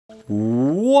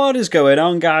What is going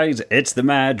on, guys? It's the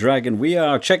Mad Dragon. We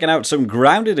are checking out some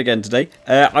Grounded again today.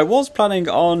 I was planning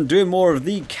on doing more of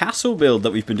the castle build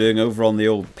that we've been doing over on the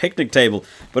old picnic table.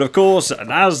 But of course,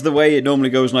 as the way it normally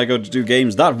goes when I go to do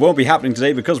games, that won't be happening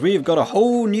today because we've got a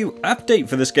whole new update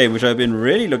for this game, which I've been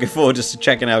really looking forward to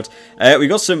checking out. We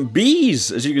got some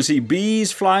bees, as you can see,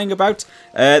 bees flying about.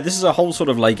 This is a whole sort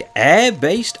of like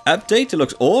air-based update. It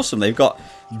looks awesome. They've got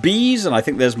bees, and I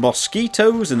think there's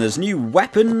mosquitos, and there's new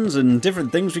weapons and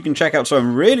different things we can check out, so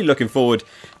I'm really looking forward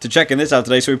to checking this out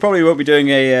today. So we probably won't be doing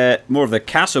a more of the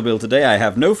castle build today. I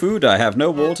have no food, I have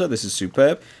no water. This is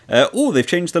superb. Oh, they've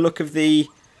changed the look of the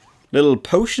little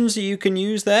potions that you can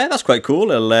use there. That's quite cool.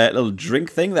 Little drink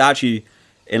thing. They're actually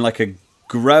in like a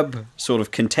grub sort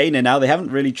of container now. They haven't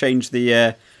really changed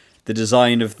the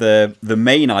design of the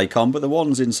main icon, but the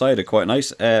ones inside are quite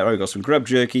nice. Right, we've got some grub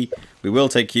jerky. We will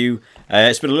take you.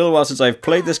 It's been a little while since I've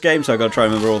played this game, so I've got to try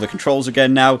and remember all the controls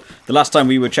again now. The last time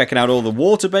we were checking out all the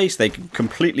water base, they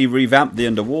completely revamped the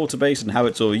underwater base and how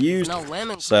it's all used.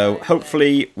 So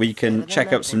hopefully we can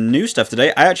check out some new stuff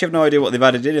today. I actually have no idea what they've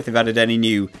added in, if they've added any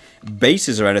new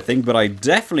bases or anything, but I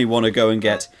definitely want to go and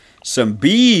get some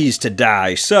bees to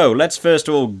die. So let's first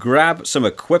of all grab some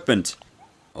equipment.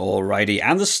 Alrighty,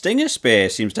 and the Stinger Spear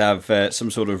seems to have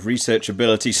some sort of research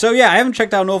ability. So yeah, I haven't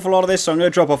checked out an awful lot of this, so I'm going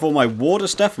to drop off all my water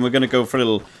stuff, and we're going to go for a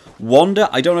little wander.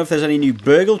 I don't know if there's any new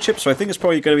Burgle chips, so I think it's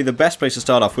probably going to be the best place to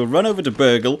start off. We'll run over to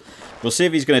Burgle. We'll see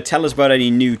if he's going to tell us about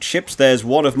any new chips. There's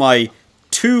one of my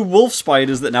 2 wolf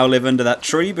spiders that now live under that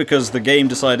tree, because the game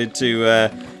decided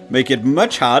to make it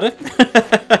much harder,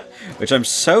 which I'm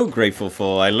so grateful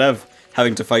for. I love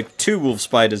having to fight 2 wolf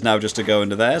spiders now just to go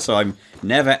under there, so I'm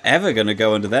never ever going to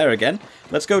go under there again.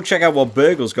 Let's go check out what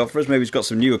Burgle's got for us. Maybe he's got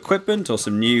some new equipment or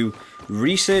some new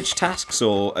research tasks,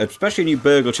 or especially new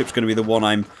Burgle chip's going to be the one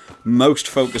I'm most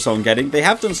focused on getting. They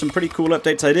have done some pretty cool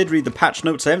updates. I did read the patch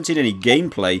notes. I haven't seen any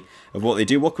gameplay of what they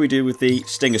do. What can we do with the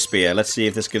Stinger Spear? Let's see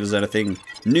if this gives us anything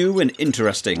new and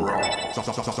interesting.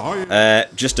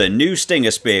 Just a new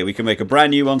Stinger Spear. We can make a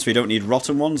brand new one, so we don't need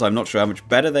rotten ones. I'm not sure how much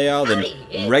better they are than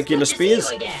regular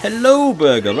spears. Hello,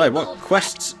 Burgle. Right, what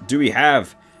quests do we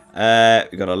have?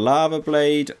 We got a lava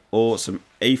blade or some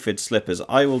aphid slippers.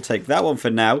 I will take that one for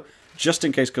now, just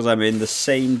in case, because I'm in the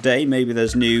same day. Maybe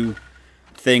there's new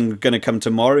thing going to come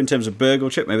tomorrow in terms of Burgle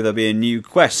chip. Maybe there'll be a new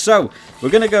quest. So we're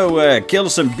going to go kill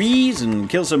some bees and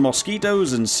kill some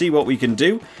mosquitos and see what we can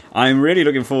do. I'm really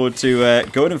looking forward to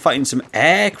going and fighting some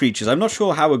air creatures. I'm not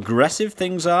sure how aggressive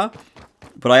things are,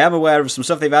 but I am aware of some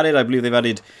stuff they've added. I believe they've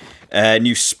added a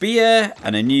new spear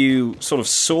and a new sort of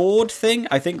sword thing,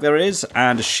 I think there is,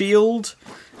 and a shield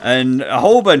and a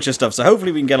whole bunch of stuff. So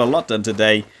hopefully we can get a lot done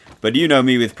today. But you know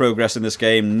me with progress in this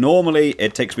game. Normally,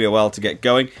 it takes me a while to get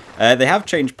going. They have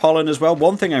changed pollen as well.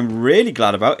 One thing I'm really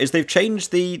glad about is they've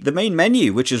changed the main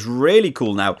menu, which is really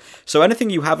cool now. So anything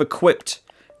you have equipped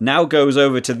now goes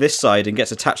over to this side and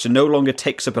gets attached and no longer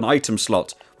takes up an item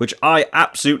slot, which I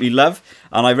absolutely love.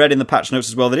 And I read in the patch notes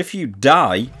as well that if you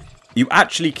die, you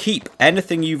actually keep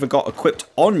anything you've got equipped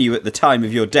on you at the time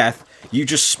of your death. You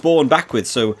just spawn back with,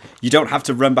 so you don't have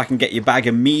to run back and get your bag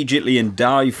immediately and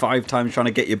die 5 times trying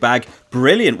to get your bag.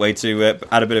 Brilliant way to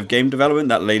add a bit of game development.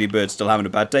 That ladybird's still having a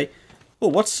bad day. Oh,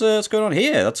 what's going on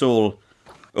here? That's all.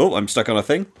 Oh, I'm stuck on a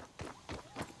thing.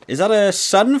 Is that a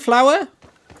sunflower?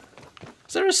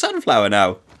 Is there a sunflower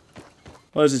now?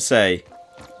 What does it say?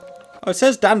 Oh, it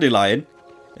says dandelion.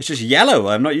 It's just yellow.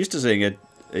 I'm not used to seeing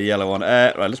a yellow one.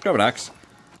 Right, let's grab an axe.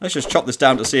 Let's just chop this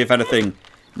down to see if anything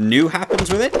new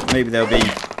happens with it. Maybe there'll be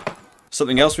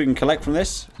something else we can collect from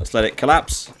this. Let's let it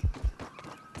collapse.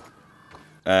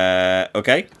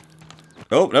 Okay.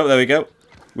 Oh, no, there we go.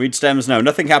 Weed stems, no.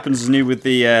 Nothing happens as new with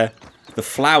the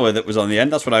flower that was on the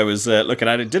end. That's what I was looking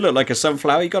at. It did look like a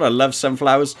sunflower. You gotta love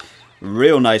sunflowers.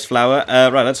 Real nice flower.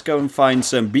 Right, let's go and find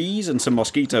some bees and some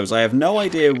mosquitoes. I have no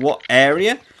idea what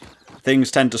area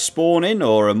things tend to spawn in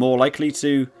or are more likely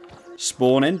to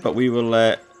spawn in, but we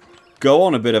will go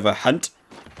on a bit of a hunt.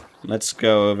 Let's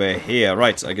go over here.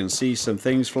 Right, I can see some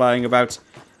things flying about.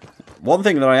 One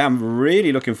thing that I am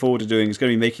really looking forward to doing is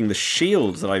going to be making the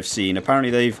shields that I've seen. Apparently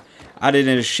they've added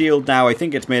in a shield now. I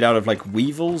think it's made out of like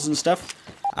weevils and stuff.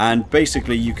 And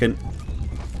basically you can...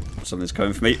 Something's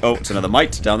coming for me. Oh, it's another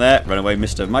mite down there. Run away,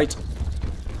 Mr. Mite.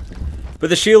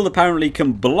 But the shield apparently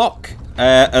can block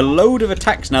a load of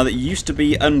attacks now that used to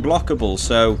be unblockable.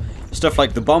 So stuff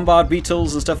like the bombard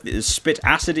beetles and stuff that spit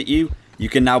acid at you, you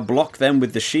can now block them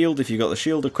with the shield if you've got the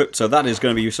shield equipped. So that is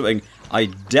going to be something I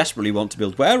desperately want to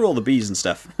build. Where are all the bees and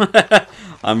stuff?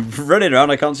 I'm running around.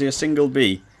 I can't see a single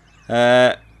bee.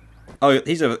 Oh,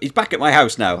 he's back at my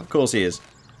house now. Of course he is.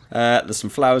 There's some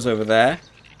flowers over there.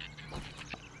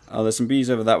 Oh, there's some bees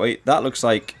over that way. That looks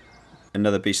like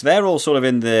another bee. So they're all sort of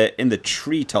in the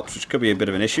treetops, which could be a bit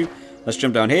of an issue. Let's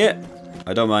jump down here.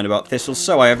 I don't mind about thistles.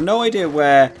 So I have no idea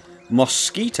where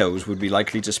mosquitoes would be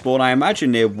likely to spawn. I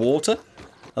imagine near water.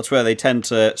 That's where they tend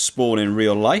to spawn in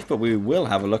real life, but we will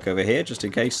have a look over here just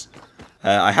in case.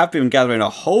 I have been gathering a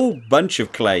whole bunch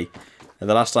of clay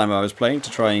the last time I was playing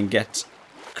to try and get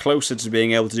closer to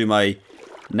being able to do my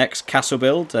next castle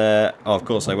build. Oh, of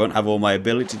course, I won't have all my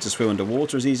ability to swim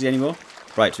underwater as easy anymore.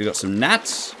 Right, we've got some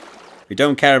gnats. We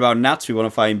don't care about gnats. We want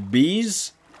to find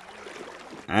bees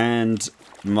and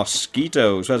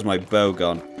mosquitoes. Where's my bow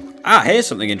gone? Ah, here's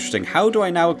something interesting. How do I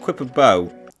now equip a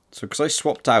bow? So, because I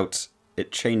swapped out,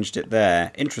 it changed it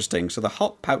there. Interesting. So the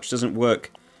hot pouch doesn't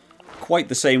work quite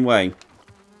the same way.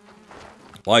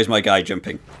 Why is my guy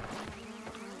jumping?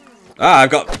 Ah, I've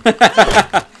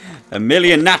got a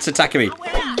million gnats attacking me.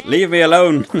 Leave me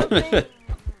alone.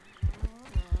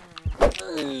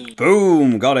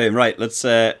 Boom, got him. Right, let's,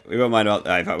 we won't mind about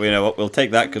that. In fact, we know what, we'll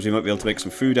take that because we might be able to make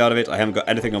some food out of it. I haven't got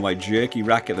anything on my jerky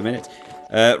rack at the minute.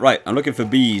 Right, I'm looking for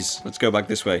bees. Let's go back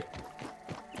this way.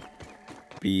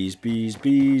 Bees, bees,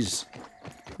 bees.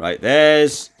 Right,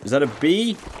 is that a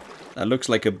bee? That looks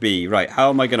like a bee. Right, how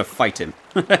am I going to fight him?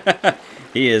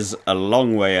 He is a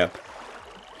long way up.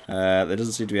 There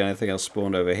doesn't seem to be anything else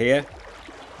spawned over here.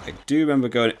 I do remember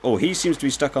going... Oh, he seems to be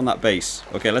stuck on that base.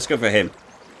 Okay, let's go for him.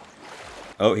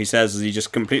 Oh, he says he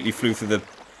just completely flew through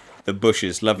the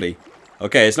bushes. Lovely.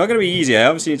 Okay, it's not going to be easy. I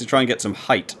obviously need to try and get some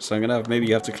height. So I'm going to have... Maybe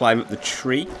you have to climb up the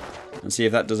tree and see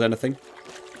if that does anything.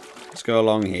 Let's go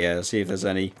along here. See if there's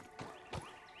any...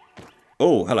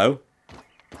 Oh, hello.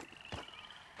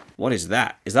 What is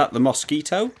that? Is that the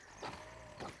mosquito?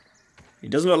 He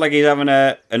doesn't look like he's having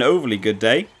an overly good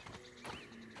day.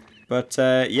 But,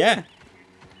 yeah.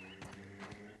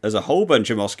 There's a whole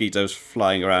bunch of mosquitoes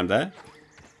flying around there.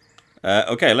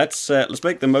 Okay, let's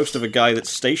make the most of a guy that's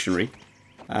stationary.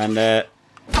 And,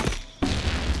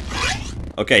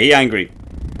 okay, he's angry.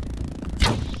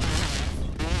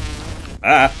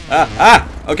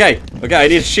 Okay, I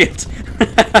need a shield.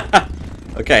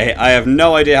 Okay, I have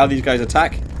no idea how these guys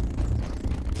attack.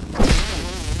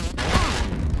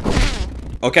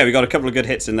 Okay, we got a couple of good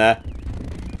hits in there.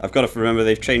 I've got to remember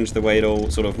they've changed the way it all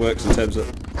sort of works in terms of...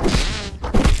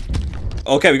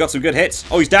 Okay, we got some good hits.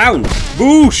 Oh, he's down!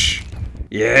 Boosh!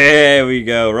 Yeah, there we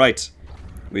go. Right.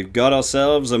 We've got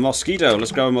ourselves a mosquito.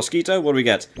 Let's grab a mosquito. What do we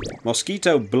get?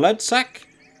 Mosquito blood sac.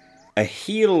 A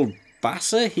heal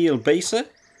baser.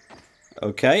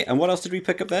 Okay, and what else did we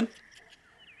pick up then?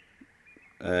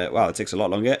 Wow, it takes a lot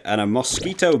longer. And a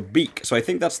mosquito beak. So I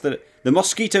think that's the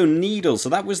mosquito needle. So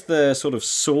that was the sort of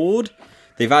sword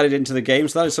they've added into the game.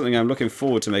 So that is something I'm looking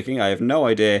forward to making. I have no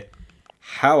idea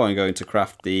how I'm going to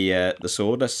craft the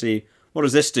sword. Let's see. What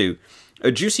does this do?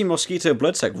 A juicy mosquito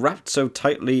blood sac wrapped so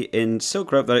tightly in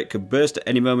silk rope that it could burst at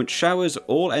any moment. Showers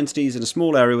all entities in a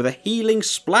small area with a healing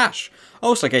splash.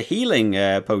 Oh, it's like a healing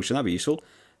potion. That'd be useful.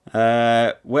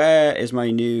 Where is my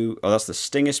new... Oh, that's the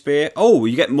stinger spear. Oh,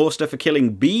 you get more stuff for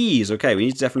killing bees. Okay, we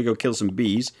need to definitely go kill some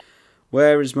bees.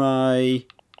 Where is my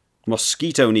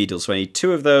mosquito needle? So I need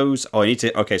 2 of those. Oh, I need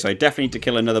to... Okay, so I definitely need to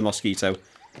kill another mosquito.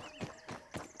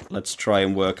 Let's try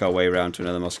and work our way around to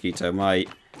another mosquito. My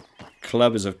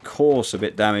club is, of course, a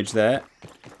bit damaged there.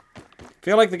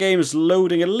 Feel like the game is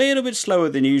loading a little bit slower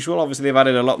than usual. Obviously, they've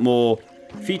added a lot more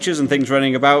features and things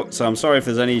running about, so I'm sorry if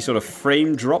there's any sort of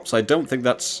frame drops. I don't think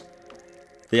that's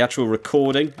the actual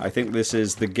recording. I think this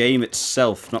is the game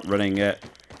itself not running at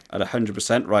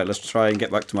 100%. Right, let's try and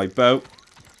get back to my bow.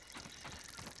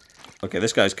 Okay,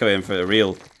 this guy's coming in for a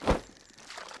real...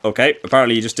 Okay,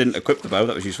 apparently he just didn't equip the bow.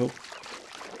 That was useful.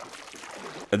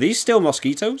 Are these still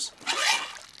mosquitoes?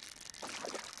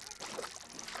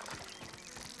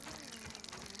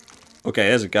 Okay,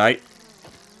 there's a guy.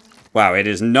 Wow, it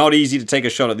is not easy to take a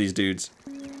shot at these dudes.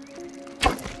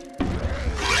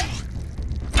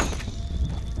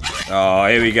 Oh,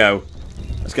 here we go.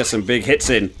 Let's get some big hits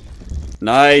in.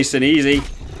 Nice and easy.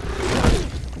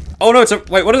 Oh no, it's a...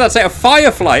 Wait, what did that say? A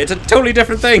firefly. It's a totally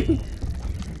different thing.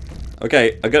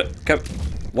 Okay, I got...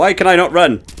 Why can I not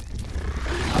run?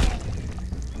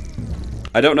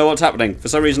 I don't know what's happening. For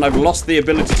some reason, I've lost the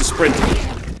ability to sprint.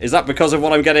 Is that because of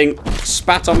what I'm getting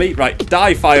spat on me? Right,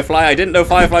 die, firefly. I didn't know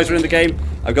fireflies were in the game.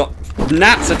 I've got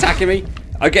gnats attacking me.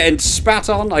 I'm getting spat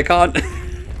on. I can't...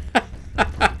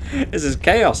 This is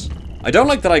chaos. I don't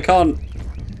like that I can't...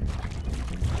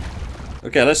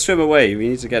 Okay, let's swim away. We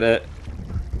need to get a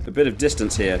bit of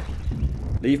distance here.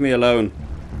 Leave me alone,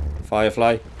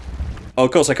 firefly. Oh,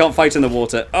 of course, I can't fight in the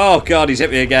water. Oh, God, he's hit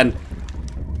me again.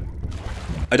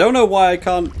 I don't know why I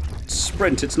can't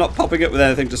sprint. It's not popping up with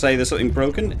anything to say there's something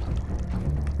broken.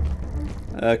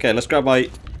 Okay, let's grab my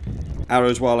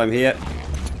arrows while I'm here.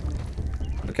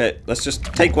 Okay, let's just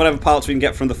take whatever parts we can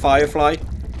get from the firefly.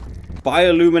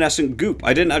 Bioluminescent goop.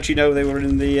 I didn't actually know they were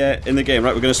in the game.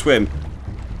 Right, we're going to swim.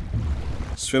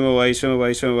 Swim away, swim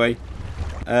away, swim away.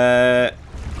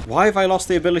 Why have I lost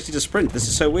the ability to sprint? This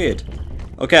is so weird.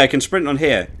 Okay, I can sprint on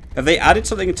here. Have they added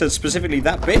something to specifically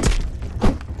that bit?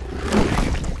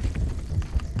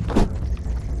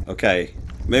 Okay.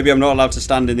 Maybe I'm not allowed to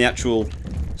stand in the actual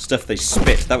stuff they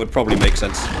spit. That would probably make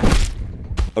sense.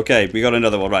 Okay, we got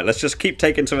another one. Right, let's just keep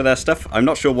taking some of their stuff. I'm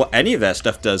not sure what any of their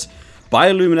stuff does.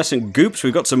 Bioluminescent goops.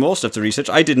 We've got some more stuff to research.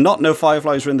 I did not know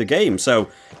fireflies were in the game, so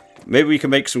maybe we can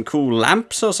make some cool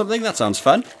lamps or something. That sounds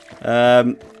fun.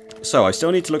 So I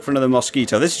still need to look for another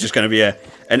mosquito. This is just going to be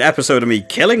an episode of me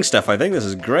killing stuff, I think. This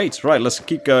is great. Right, let's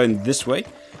keep going this way.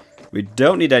 We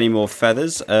don't need any more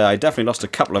feathers. I definitely lost a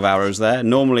couple of arrows there.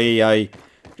 Normally, I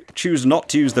choose not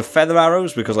to use the feather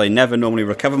arrows because I never normally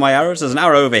recover my arrows. There's an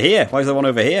arrow over here. Why is there one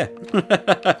over here?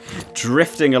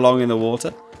 Drifting along in the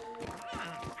water.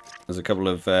 There's a couple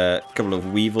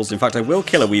of weevils. In fact, I will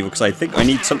kill a weevil because I think I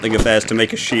need something of theirs to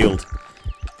make a shield.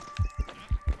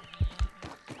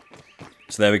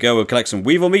 So there we go. We'll collect some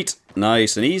weevil meat.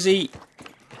 Nice and easy.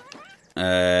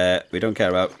 We don't care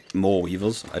about more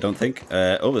weevils, I don't think.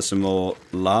 Oh, there's some more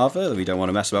lava. We don't want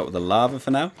to mess about with the lava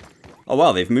for now. Oh,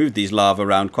 wow, they've moved these lava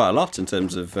around quite a lot in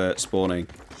terms of spawning.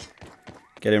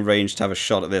 Get in range to have a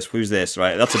shot at this. Who's this?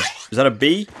 Right, is that a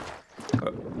bee?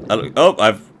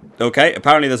 Oh, okay,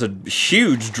 apparently there's a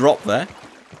huge drop there.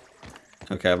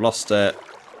 Okay, I've lost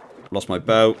my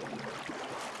bow.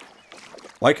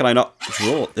 Why can I not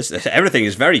draw? Everything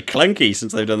is very clunky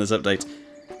since they've done this update.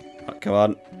 Right, come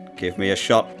on, give me a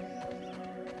shot.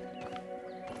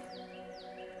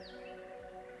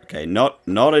 Okay, not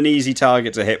an easy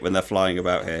target to hit when they're flying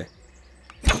about here.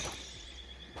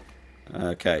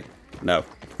 Okay, no.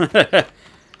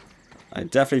 I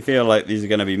definitely feel like these are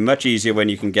going to be much easier when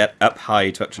you can get up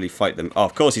high to actually fight them. Oh,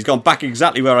 of course, he's gone back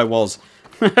exactly where I was.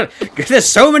 There's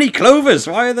so many clovers.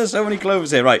 Why are there so many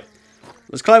clovers here? Right,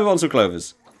 let's climb up on some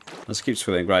clovers. Let's keep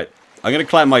swimming. Right, I'm going to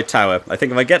climb my tower. I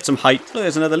think if I get some height... Look,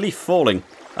 there's another leaf falling.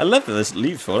 I love that there's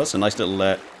leaves falling. That's a nice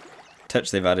little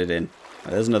touch they've added in.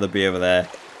 Right, there's another bee over there.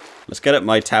 Let's get up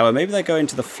my tower. Maybe they're going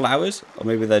to the flowers, or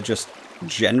maybe they're just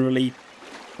generally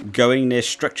going near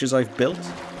structures I've built.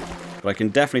 But I can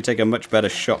definitely take a much better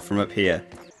shot from up here.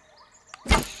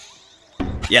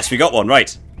 Yes, we got one,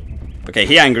 right. Okay,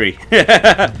 he angry.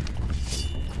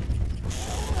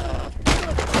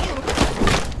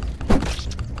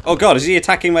 Oh god, is he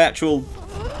attacking my actual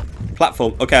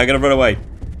platform? Okay, I'm gonna run away.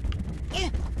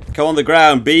 Come on the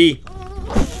ground, bee.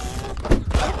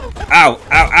 Ow, ow,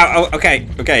 ow, ow. Okay,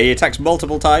 okay, he attacks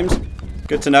multiple times.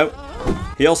 Good to know.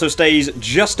 He also stays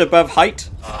just above height.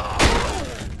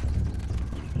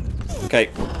 Okay.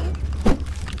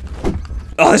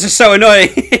 Oh, this is so annoying.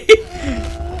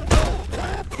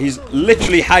 He's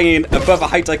literally hanging above a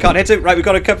height I can't hit him. Right, we've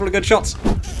got a couple of good shots.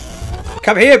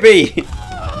 Come here, bee.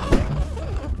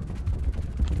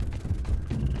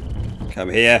 Come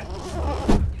here.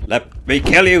 Let me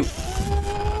kill you.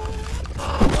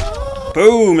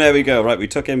 Boom, there we go. Right, we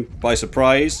took him by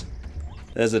surprise.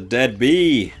 There's a dead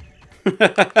bee.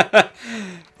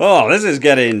 Oh, this is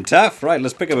getting tough. Right,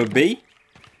 let's pick up a bee.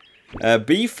 A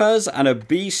bee fuzz and a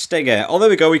bee stinger. Oh, there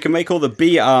we go. We can make all the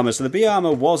bee armor. So the bee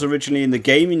armor was originally in the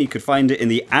game and you could find it in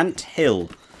the ant hill.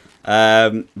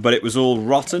 But it was all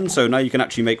rotten. So now you can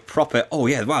actually make proper... Oh,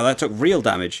 yeah. Wow, that took real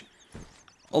damage.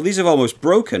 Oh, these have almost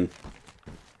broken.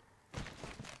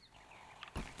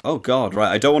 Oh, God.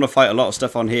 Right. I don't want to fight a lot of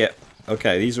stuff on here.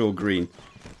 Okay, these are all green.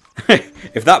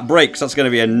 If that breaks, that's going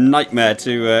to be a nightmare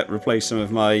to replace some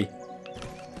of my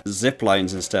zip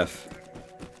lines and stuff.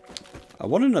 I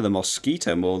want another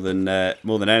mosquito more than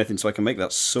anything, so I can make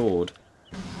that sword.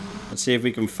 Let's see if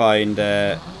we can find...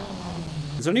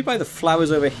 Is there any by the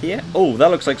flowers over here? Oh,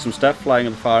 that looks like some stuff flying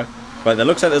on the fire. Right, there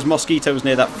looks like there's mosquitoes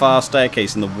near that far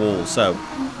staircase in the wall, so...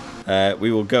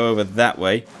 we will go over that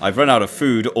way. I've run out of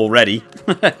food already.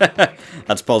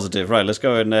 That's positive. Right, let's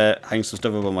go and hang some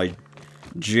stuff up on my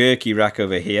jerky rack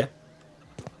over here.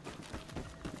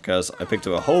 Because I picked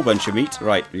up a whole bunch of meat.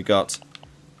 Right, we got...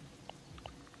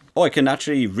 Oh, I can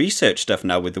actually research stuff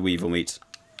now with the weevil meat.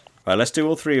 Right, let's do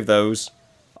all three of those.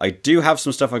 I do have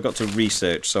some stuff I've got to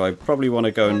research, so I probably want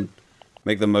to go and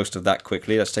make the most of that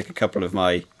quickly. Let's take a couple of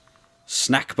my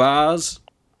snack bars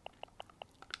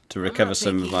to recover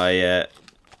some of my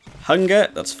hunger.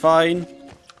 That's fine.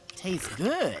 Tastes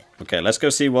good. Okay, let's go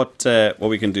see what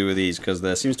we can do with these, because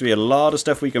there seems to be a lot of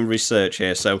stuff we can research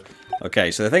here. So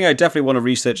Okay, so the thing I definitely want to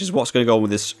research is what's going to go on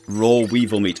with this raw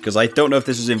weevil meat, because I don't know if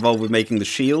this is involved with making the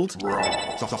shield.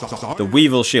 The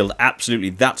weevil shield,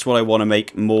 absolutely. That's what I want to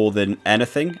make more than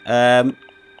anything. We've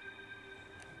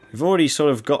already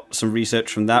sort of got some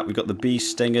research from that. We've got the bee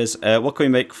stingers. What can we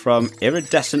make from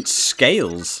iridescent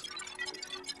scales?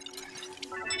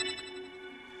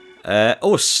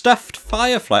 Oh, stuffed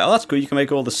firefly. Oh, that's cool. You can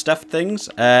make all the stuffed things.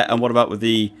 And what about with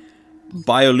the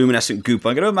bioluminescent goop?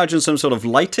 I'm going to imagine some sort of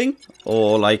lighting.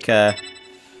 Or like a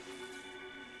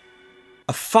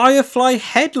firefly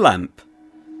headlamp.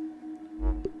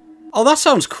 Oh, that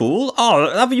sounds cool.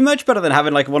 Oh, that'd be much better than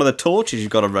having like one of the torches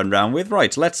you've got to run around with.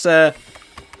 Right, let's go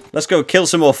kill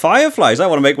some more fireflies. I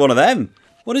want to make one of them.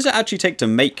 What does it actually take to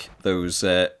make those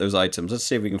items? Let's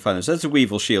see if we can find them. So that's a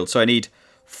weevil shield. So I need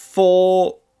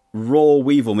 4 raw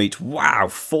weevil meat. Wow,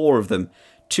 4 of them.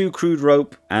 2 crude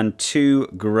rope and 2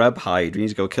 grub hide. We need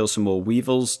to go kill some more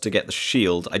weevils to get the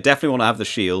shield. I definitely want to have the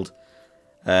shield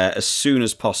as soon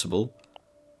as possible.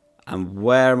 And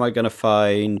where am I going to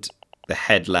find the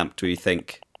headlamp, do you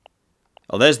think?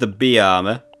 Oh, there's the bee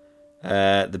armor.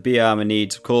 The bee armor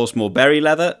needs, of course, more berry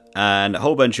leather and a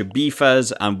whole bunch of bee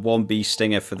fuzz and 1 bee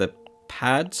stinger for the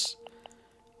pads.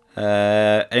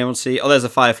 Anyone see? Oh, there's a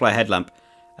firefly headlamp.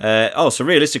 Oh, so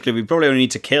realistically, we probably only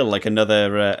need to kill like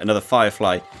another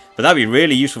firefly, but that'd be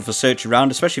really useful for searching around,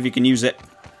 especially if you can use it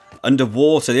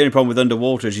underwater. The only problem with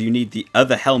underwater is you need the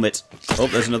other helmet. Oh,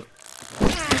 there's another.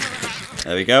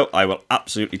 There we go. I will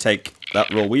absolutely take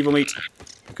that raw weevil meat,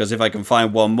 because if I can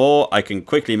find one more, I can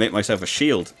quickly make myself a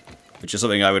shield, which is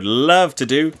something I would love to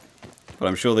do, but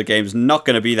I'm sure the game's not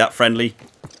going to be that friendly.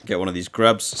 Get one of these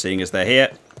grubs, seeing as they're here.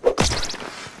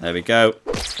 There we go.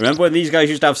 Remember when these guys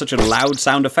used to have such a loud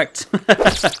sound effect?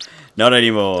 Not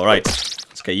anymore. Right.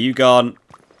 Let's get you gone.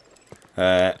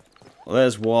 Well,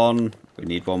 there's one. We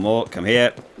need one more. Come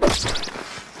here.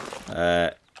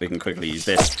 We can quickly use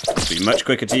this. It'll be much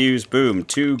quicker to use. Boom.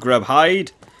 2 grub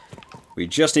hide. We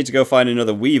just need to go find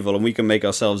another weevil and we can make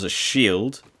ourselves a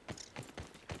shield.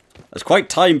 That's quite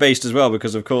time-based as well,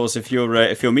 because of course if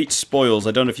your meat spoils,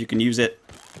 I don't know if you can use it,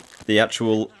 the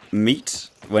actual meat,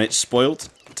 when it's spoiled,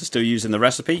 to still use in the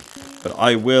recipe. But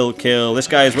I will kill this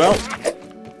guy as well.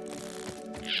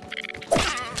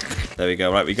 There we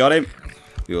go. Right, we got him.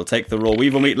 We will take the raw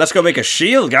weevil meat. Let's go make a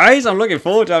shield, guys. I'm looking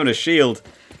forward to having a shield.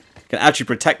 Can actually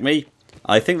protect me.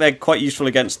 I think they're quite useful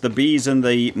against the bees and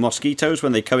the mosquitoes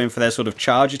when they come in for their sort of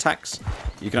charge attacks.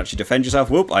 You can actually defend yourself.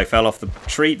 Whoop, I fell off the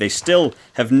tree. They still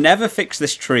have never fixed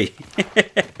this tree.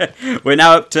 We're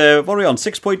now up to, what are we on,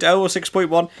 6.0 or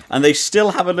 6.1? And they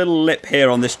still have a little lip here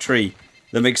on this tree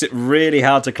that makes it really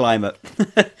hard to climb up.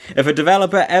 If a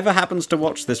developer ever happens to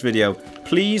watch this video,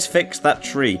 please fix that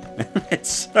tree.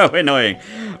 It's so annoying.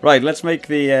 Right, let's make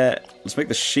the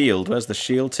shield. Where's the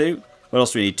shield to? What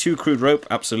else do we need? 2 crude rope,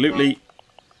 absolutely.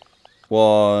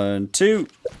 1, 2.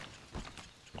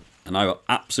 And I will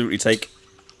absolutely take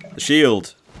the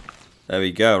shield. There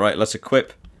we go. Right, let's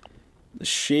equip the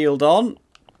shield on.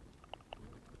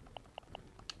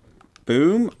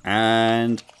 Boom.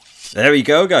 And there we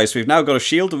go, guys. So we've now got a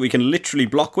shield that we can literally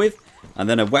block with, and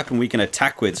then a weapon we can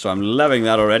attack with. So I'm loving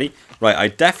that already. Right, I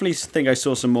definitely think I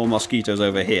saw some more mosquitoes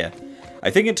over here. I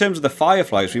think in terms of the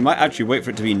fireflies, we might actually wait for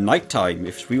it to be nighttime.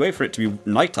 If we wait for it to be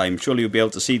nighttime, surely we'll be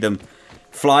able to see them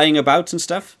flying about and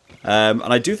stuff. And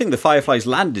I do think the fireflies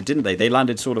landed, didn't they? They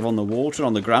landed sort of on the water,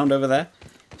 on the ground over there.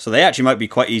 So they actually might be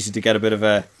quite easy to get a bit of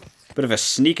a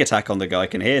sneak attack on the guy. I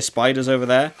can hear spiders over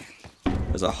there.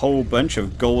 There's a whole bunch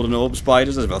of golden orb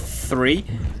spiders. There's about 3.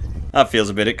 That feels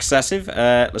a bit excessive.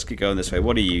 Let's keep going this way.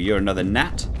 What are you? You're another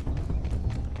gnat.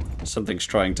 Something's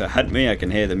trying to hunt me. I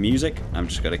can hear the music. I'm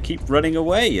just going to keep running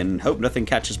away and hope nothing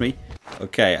catches me.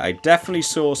 Okay, I definitely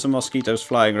saw some mosquitoes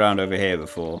flying around over here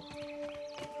before.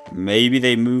 Maybe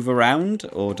they move around,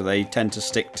 or do they tend to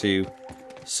stick to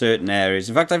certain areas?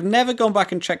 In fact, I've never gone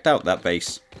back and checked out that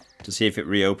base to see if it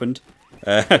reopened.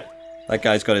 That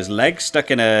guy's got his leg stuck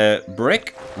in a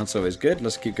brick. That's always good.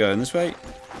 Let's keep going this way.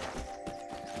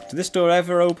 Did this door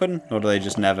ever open, or do they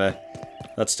just never?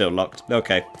 That's still locked.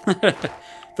 Okay.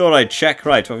 Thought I'd check.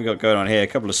 Right, what have we got going on here? A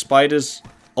couple of spiders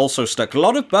also stuck. A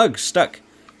lot of bugs stuck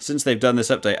since they've done this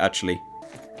update, actually.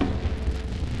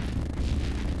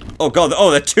 Oh, God. Oh,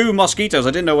 they're 2 mosquitoes.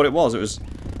 I didn't know what it was. It was...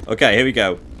 Okay, here we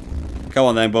go. Come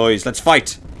on then, boys. Let's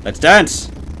fight. Let's dance.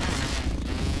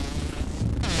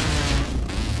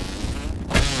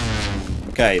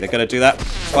 Okay, they're going to do that.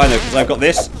 It's fine, though, because I've got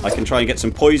this. I can try and get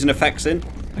some poison effects in.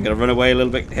 I'm going to run away a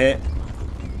little bit here.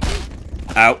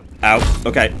 Ow. Ow.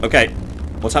 Okay, okay.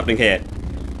 What's happening here?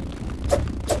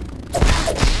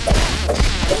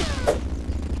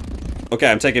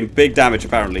 Okay, I'm taking big damage,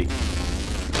 apparently.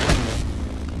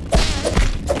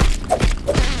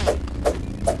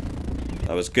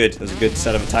 That was good. That was a good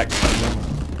set of attacks.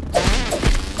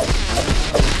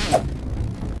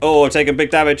 Oh, taking big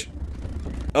damage.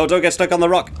 Oh, don't get stuck on the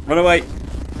rock. Run away.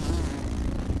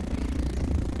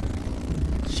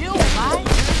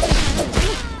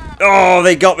 Oh,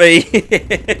 they got me.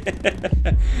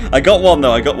 I got one,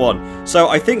 though. I got one. So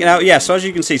I think now, yeah, so as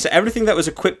you can see, so everything that was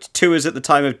equipped to us at the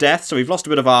time of death, so we've lost a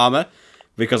bit of armor,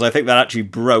 because I think that actually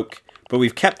broke. But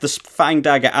we've kept the fang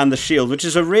dagger and the shield, which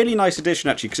is a really nice addition,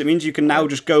 actually, because it means you can now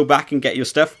just go back and get your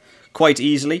stuff quite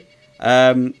easily.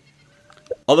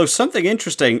 Although something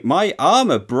interesting, my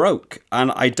armor broke,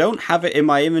 and I don't have it in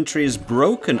my inventory as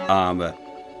broken armor.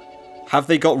 Have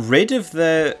they got rid of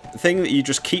the thing that you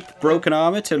just keep broken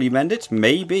armor till you mend it?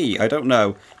 Maybe. I don't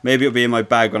know. Maybe it'll be in my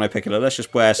bag when I pick it up. Let's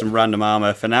just wear some random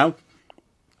armor for now.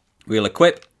 We'll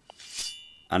equip.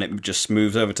 And it just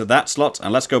moves over to that slot.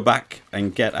 And let's go back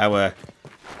and get our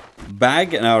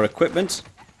bag and our equipment.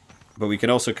 But we can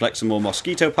also collect some more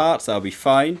mosquito parts. That'll be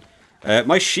fine.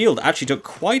 My shield actually took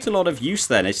quite a lot of use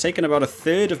then. It's taken about a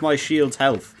third of my shield's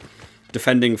health,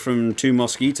 defending from 2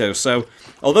 mosquitoes. So,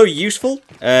 although useful,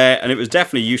 and it was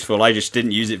definitely useful, I just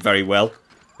didn't use it very well,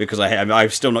 because I'm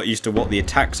still not used to what the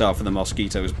attacks are for the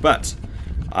mosquitoes, but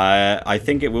I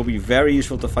think it will be very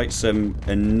useful to fight some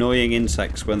annoying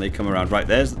insects when they come around. Right,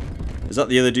 is that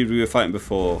the other dude we were fighting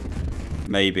before?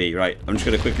 Maybe, right. I'm just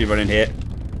going to quickly run in here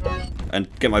and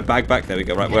get my bag back. There we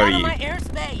go. Right, where are you?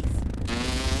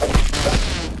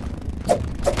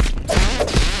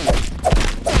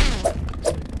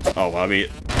 Oh, well, I mean,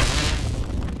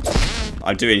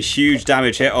 I'm doing huge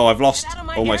damage here. Oh, I've lost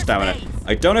all my stamina.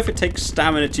 I don't know if it takes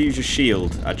stamina to use your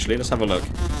shield, actually. Let's have a look.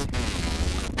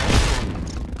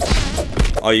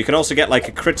 Oh, you can also get, like,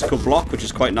 a critical block, which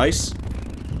is quite nice.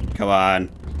 Come on.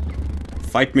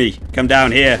 Fight me. Come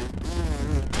down here.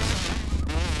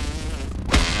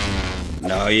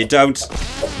 No, you don't.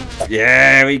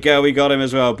 Yeah, we go. We got him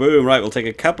as well. Boom. Right, we'll take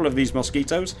a couple of these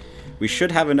mosquitoes. We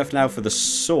should have enough now for the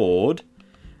sword.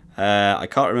 I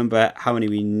can't remember how many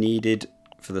we needed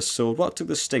for the sword. What took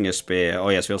the stinger spear? Oh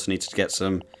yes, we also need to get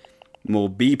some more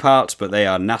bee parts, but they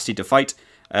are nasty to fight.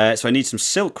 So I need some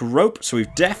silk rope, so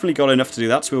we've definitely got enough to do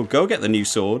that, so we'll go get the new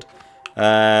sword.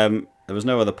 There was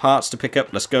no other parts to pick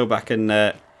up. Let's go back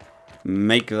and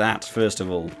make that first of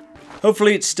all.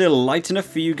 Hopefully it's still light enough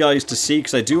for you guys to see,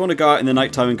 because I do want to go out in the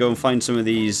nighttime and go and find some of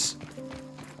these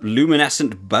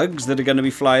luminescent bugs that are going to be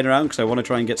flying around, because I want to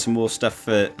try and get some more stuff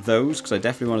for those, because I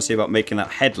definitely want to see about making that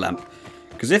headlamp.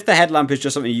 Because if the headlamp is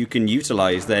just something you can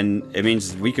utilize, then it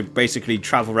means we could basically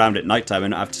travel around at nighttime and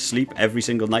not have to sleep every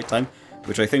single nighttime,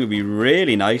 which I think would be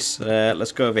really nice.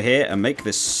 Let's go over here and make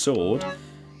this sword.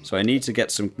 So I need to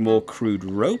get some more crude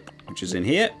rope, which is in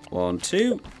here. 1,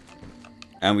 2.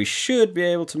 And we should be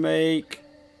able to make...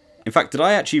 In fact, did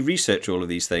I actually research all of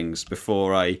these things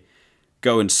before I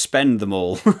go and spend them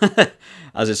all,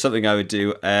 as is something I would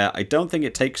do? I don't think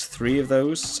it takes 3 of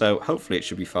those, so hopefully it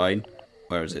should be fine.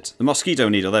 Where is it? The mosquito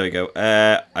needle, there we go.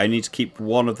 I need to keep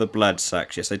 1 of the blood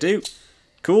sacks. Yes, I do.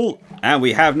 Cool. And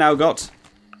we have now got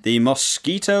the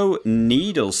mosquito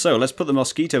needle. So let's put the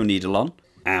mosquito needle on,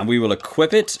 and we will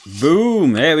equip it.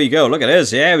 Boom, there we go. Look at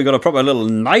this. Yeah, we got a proper little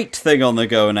knight thing on the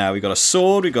go now. We got a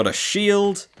sword, we got a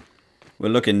shield. We're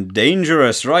looking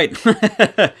dangerous, right?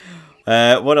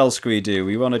 What else can we do?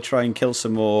 We want to try and kill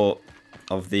some more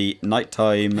of the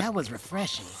nighttime. That was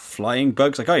refreshing. Flying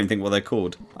bugs. I can't even think what they're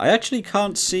called. I actually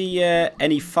can't see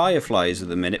any fireflies at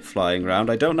the minute flying around.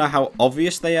 I don't know how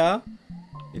obvious they are,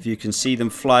 if you can see them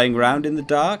flying around in the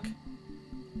dark,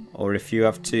 or if you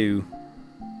have to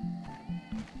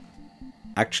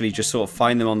actually just sort of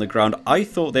find them on the ground. I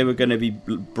thought they were going to be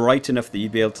bright enough that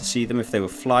you'd be able to see them if they were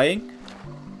flying.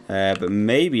 But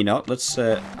maybe not. Let's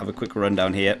have a quick run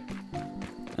down here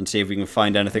and see if we can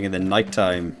find anything in the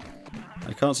nighttime.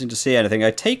 I can't seem to see anything.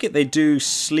 I take it they do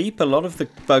sleep. A lot of the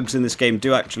bugs in this game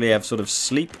do actually have sort of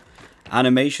sleep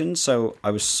animations, so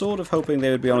I was sort of hoping they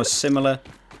would be on a similar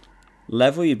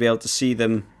level. You'd be able to see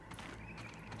them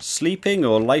sleeping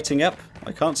or lighting up.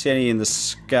 I can't see any in the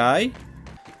sky.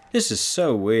 This is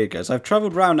so weird, guys. I've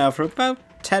travelled around now for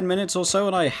about 10 minutes or so,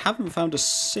 and I haven't found a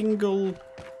single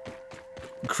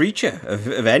creature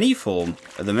of any form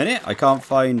at the minute. I can't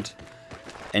find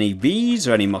any bees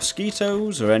or any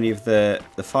mosquitoes or any of the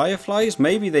fireflies.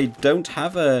 Maybe they don't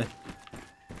have a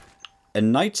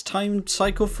nighttime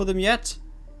cycle for them yet.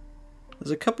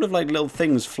 There's a couple of like little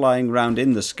things flying around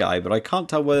in the sky, but I can't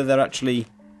tell whether they're actually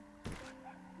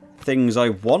things I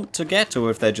want to get or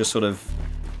if they're just sort of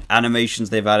animations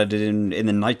they've added in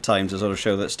the nighttime to sort of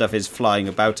show that stuff is flying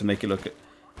about to make it look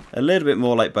a little bit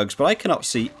more like bugs. But I cannot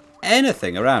see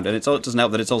anything around, and it doesn't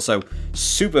help that it's also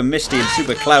super misty and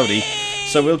super cloudy,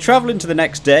 So we'll travel into the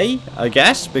next day, I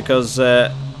guess, because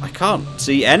I can't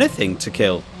see anything to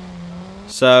kill.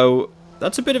 So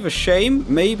that's a bit of a shame.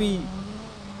 Maybe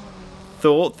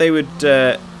thought they would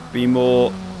be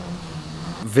more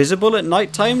visible at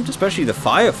night time, especially the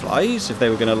fireflies, if they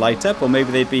were going to light up, or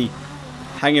maybe they'd be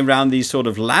hanging around these sort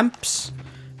of lamps.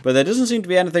 But there doesn't seem to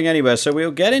be anything anywhere, so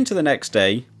we'll get into the next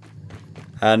day.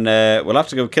 And we'll have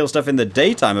to go kill stuff in the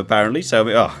daytime, apparently. So,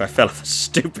 oh, I fell off a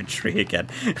stupid tree again.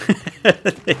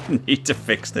 They need to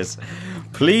fix this.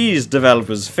 Please,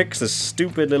 developers, fix this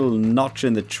stupid little notch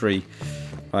in the tree.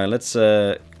 Alright, let's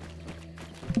go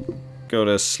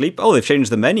to sleep. Oh, they've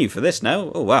changed the menu for this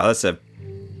now. Oh, wow, that's a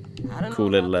cool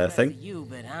little thing.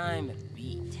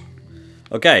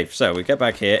 Okay, so we get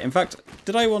back here. In fact,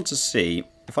 did I want to see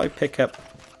if I pick up...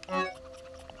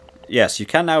 Yes, you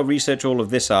can now research all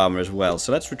of this armor as well.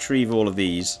 So let's retrieve all of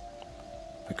these,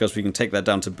 because we can take that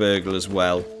down to Burgle as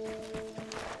well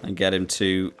and get him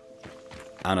to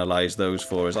analyze those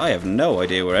for us. I have no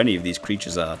idea where any of these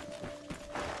creatures are.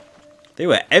 They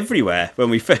were everywhere when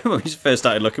we first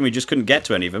started looking. We just couldn't get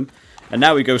to any of them. And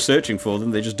now we go searching for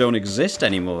them. They just don't exist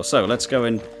anymore. So let's go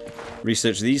and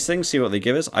research these things, see what they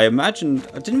give us. I imagine...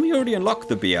 Didn't we already unlock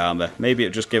the bee armor? Maybe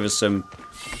it'll just give us some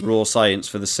raw science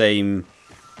for the same...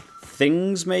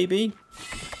 things, maybe?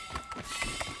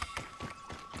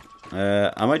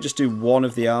 I might just do one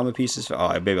of the armor pieces.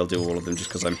 Oh, maybe I'll do all of them just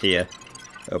because I'm here.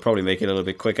 It'll probably make it a little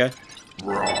bit quicker.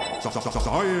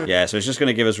 Yeah, so it's just going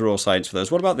to give us raw science for those.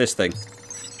 What about this thing?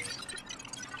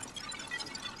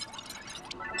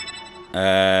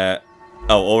 Oh,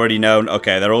 already known.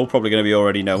 Okay, they're all probably going to be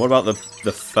already known. What about the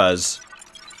fuzz?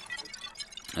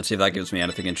 Let's see if that gives me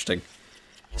anything interesting.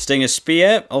 Stinger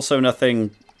Spear, also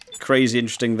nothing... crazy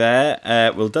interesting there.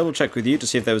 We'll double check with you to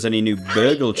see if there was any new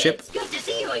Burgle chip.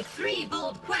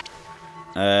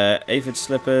 Aphid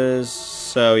slippers.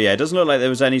 So yeah, it doesn't look like there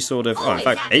was any sort of... Oh, in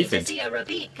fact,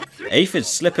 aphid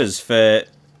slippers for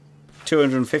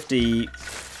 250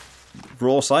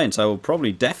 raw science. I will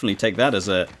probably definitely take that as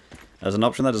an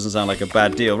option. That doesn't sound like a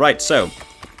bad deal. Right, so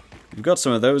we've got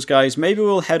some of those guys. Maybe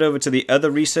we'll head over to the other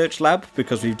research lab,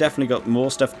 because we've definitely got more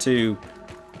stuff to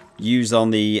use on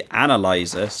the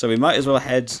analyzer, so we might as well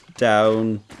head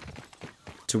down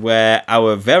to where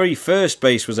our very first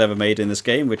base was ever made in this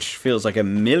game, which feels like a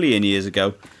million years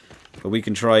ago. But we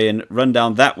can try and run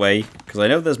down that way, because I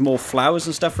know there's more flowers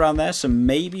and stuff around there, so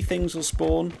maybe things will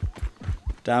spawn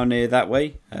down near that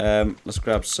way. Let's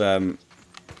grab some...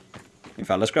 In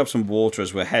fact, let's grab some water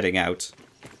as we're heading out,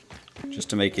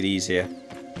 just to make it easier.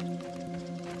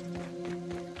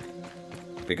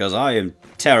 Because I am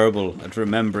terrible at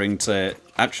remembering to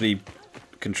actually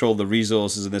control the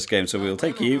resources in this game, so we'll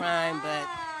take you,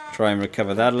 try and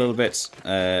recover that a little bit.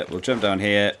 We'll jump down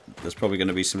here. There's probably going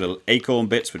to be some little acorn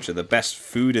bits, which are the best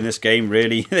food in this game,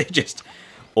 really. They just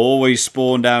always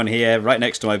spawn down here, right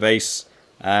next to my base,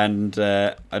 and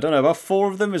I don't know, about 4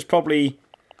 of them is probably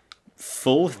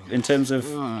full in terms of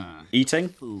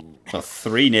eating. Well,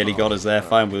 3 nearly got us there.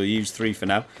 Fine, we'll use 3 for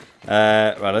now.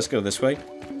 Right, let's go this way.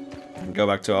 And go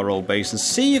back to our old base and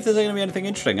see if there's going to be anything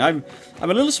interesting. I'm a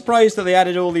little surprised that they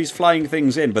added all these flying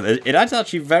things in, but it is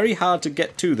actually very hard to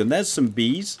get to them. There's some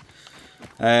bees,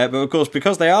 but of course,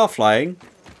 because they are flying,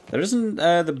 there isn't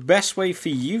the best way for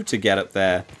you to get up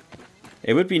there.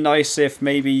 It would be nice if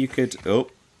maybe you could... Oh,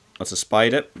 that's a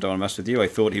spider. Don't want to mess with you. I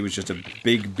thought he was just a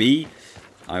big bee.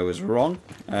 I was wrong.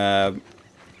 Where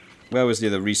was the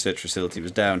other research facility? It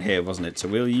was down here, wasn't it? So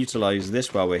we'll utilize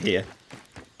this while we're here.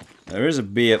 There is a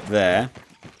bee up there.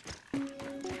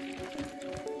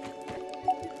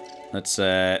 Let's,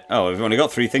 oh, we've only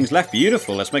got 3 things left.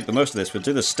 Beautiful. Let's make the most of this. We'll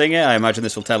do the stinger. I imagine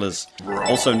this will tell us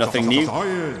also nothing new.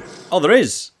 Oh, there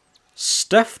is.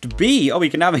 Stuffed bee. Oh, we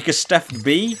can now make a stuffed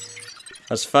bee.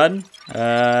 That's fun.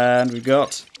 And we've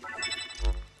got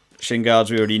shin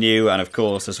guards we already knew. And, of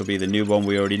course, this will be the new one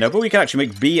we already know. But we can actually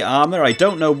make bee armor. I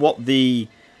don't know what the...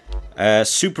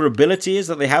 super ability is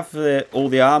that they have for all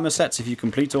the armor sets if you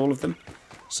complete all of them.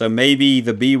 So maybe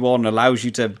the bee one allows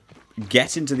you to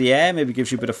get into the air, maybe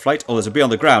gives you a bit of flight. Oh, there's a bee on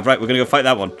the ground. Right, we're going to go fight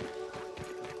that one.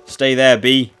 Stay there,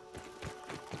 bee.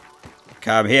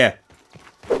 Come here.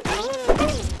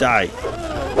 Die.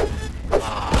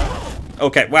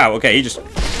 Okay, wow, okay, he just...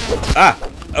 Ah,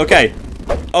 okay.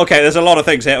 Okay, there's a lot of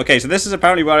things here. Okay, so this is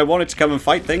apparently where I wanted to come and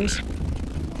fight things.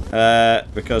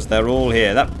 Because they're all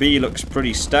here. That bee looks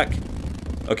pretty stuck.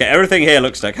 Okay, everything here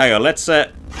looks stuck. Hang on, let's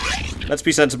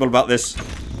be sensible about this.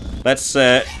 Let's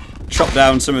chop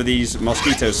down some of these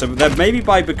mosquitoes. So that maybe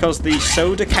because the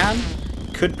soda can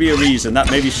could be a reason. That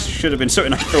maybe should have been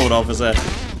something I thought of as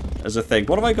a thing.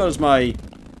 What have I got as my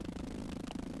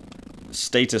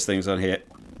status things on here?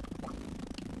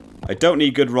 I don't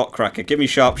need good rock cracker. Give me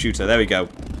sharpshooter. There we go.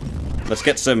 Let's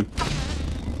get some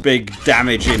big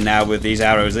damage in now with these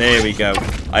arrows. There we go.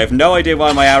 I have no idea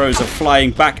why my arrows are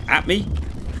flying back at me.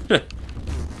 Give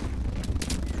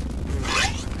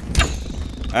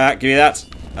me that.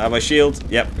 My shield.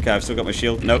 Yep. Okay, I've still got my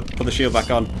shield. Nope. Put the shield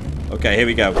back on. Okay, here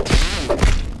we go.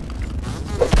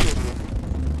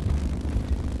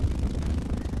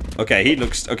 Okay, he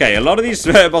looks... Okay, a lot of these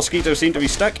mosquitoes seem to be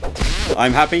stuck.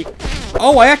 I'm happy.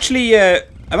 Oh, I'm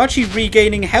actually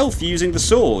regaining health using the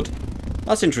sword.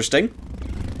 That's interesting.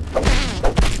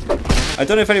 I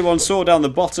don't know if anyone saw down the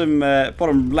bottom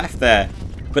left there,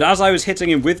 but as I was hitting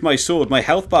him with my sword, my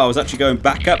health bar was actually going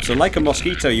back up. So like a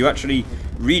mosquito, you actually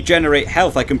regenerate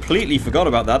health. I completely forgot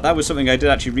about that. That was something I did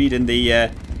actually read in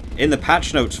the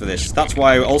patch notes for this. That's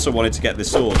why I also wanted to get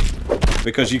this sword,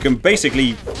 because you can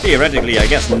basically, theoretically, I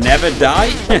guess, never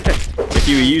die if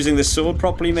you were using this sword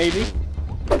properly, maybe.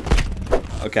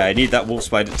 Okay, I need that wolf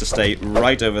spider to stay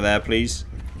right over there, please.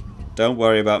 Don't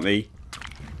worry about me.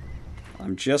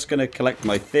 I'm just going to collect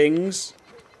my things.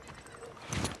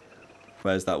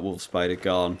 Where's that wolf spider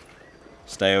gone?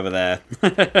 Stay over there.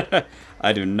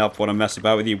 I do not want to mess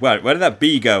about with you. Where did that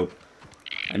bee go?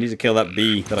 I need to kill that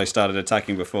bee that I started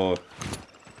attacking before.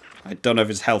 I don't know if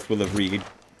his health will have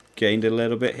regained a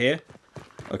little bit here.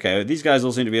 Okay, these guys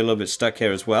all seem to be a little bit stuck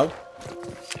here as well.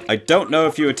 I don't know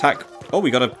if you attack... Oh, we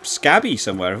got a scabby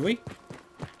somewhere, have we?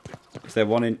 Is there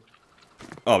one in...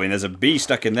 Oh, I mean, there's a bee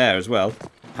stuck in there as well.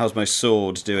 How's my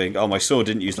sword doing? Oh, my sword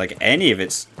didn't use, like, any of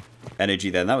its energy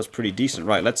then. That was pretty decent.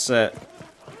 Right, let's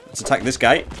attack this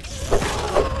guy.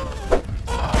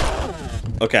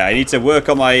 Okay, I need to work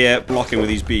on my blocking with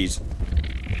these bees.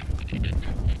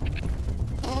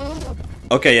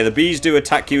 Okay, yeah, the bees do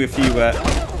attack you if you...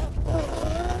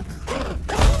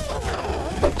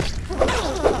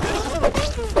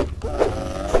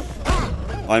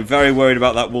 I'm very worried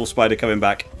about that wolf spider coming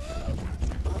back.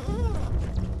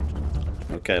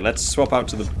 Okay, let's swap out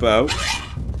to the bow.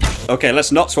 Okay,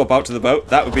 let's not swap out to the bow.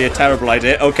 That would be a terrible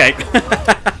idea. Okay.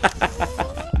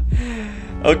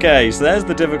 Okay, so there's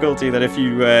the difficulty that if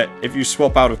you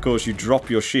swap out, of course, you drop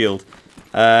your shield.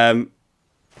 Yeah,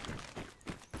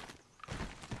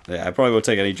 I probably won't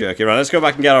take any jerky. Right, let's go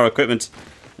back and get our equipment.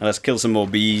 And let's kill some more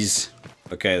bees.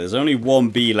 Okay, there's only one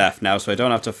bee left now, so I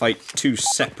don't have to fight two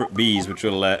separate bees, which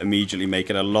will immediately make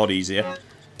it a lot easier.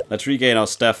 Let's regain our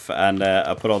stuff, and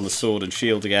I'll put on the sword and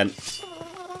shield again.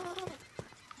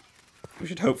 We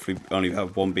should hopefully only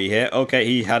have one bee here. Okay,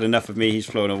 he had enough of me. He's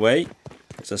flown away.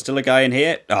 Is there still a guy in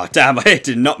here? Oh, damn, I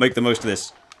did not make the most of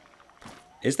this.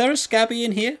 Is there a scabby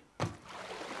in here?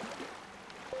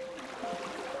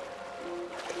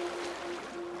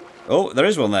 Oh, there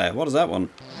is one there. What is that one?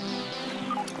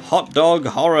 Hot dog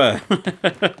horror.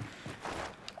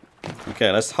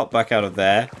 Okay, let's hop back out of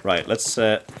there. Right, let's...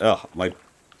 oh, my...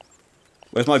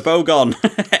 Where's my bow gone?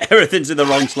 Everything's in the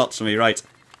wrong slots for me. Right.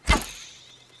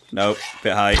 No,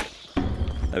 bit high.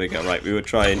 There we go. Right, we would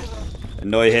try and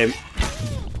annoy him.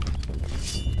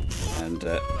 And...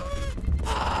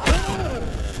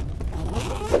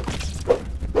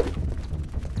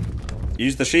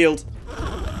 use the shield.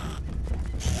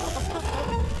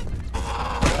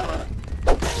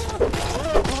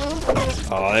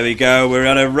 Oh, there we go. We're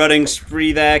on a running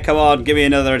spree there. Come on, give me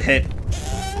another hit.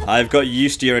 I've got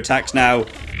used to your attacks now.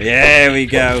 There we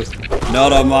go.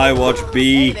 Not on my watch,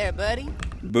 bee. Hey there, buddy.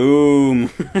 Boom.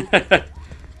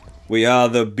 We are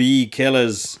the bee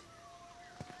killers.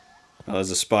 Oh,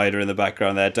 there's a spider in the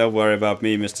background there. Don't worry about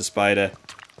me, Mr. Spider.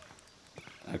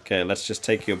 Okay, let's just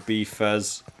take your bee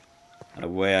fuzz. And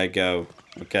away I go.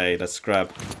 Okay, let's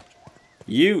grab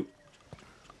you.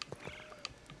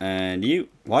 And you.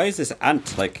 Why is this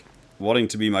ant, like, wanting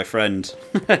to be my friend?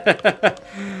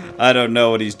 I don't know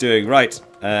what he's doing. Right.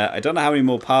 I don't know how many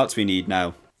more parts we need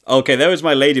now. Okay, there was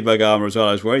my ladybug armor as well.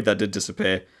 I was worried that did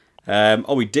disappear.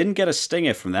 Oh, we didn't get a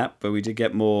stinger from that, but we did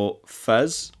get more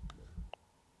fuzz.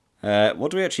 What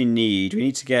do we actually need? We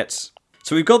need to get...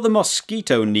 So we've got the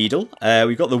mosquito needle.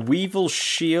 We've got the weevil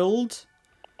shield.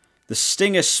 The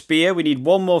stinger spear. We need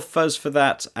one more fuzz for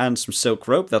that and some silk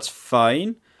rope. That's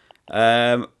fine.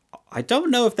 I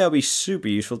don't know if they'll be super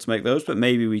useful to make those, but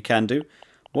maybe we can do.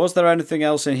 Was there anything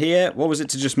else in here? What was it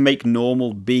to just make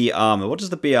normal bee armor? What does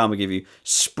the bee armor give you?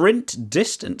 Sprint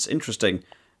distance. Interesting.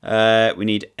 We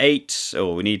need 8.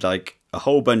 Oh, we need like a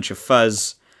whole bunch of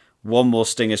fuzz. One more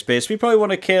stinger spear. So we probably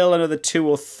want to kill another 2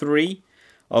 or 3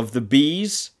 of the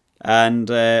bees. And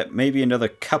maybe another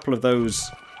couple of those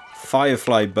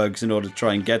firefly bugs in order to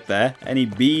try and get there. Any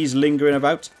bees lingering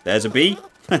about? There's a bee.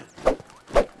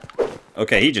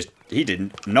 Okay, he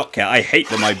did not care. I hate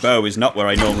that my bow is not where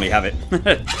I normally have it.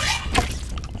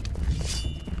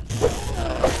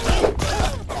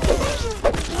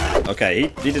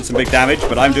 Okay, he did some big damage,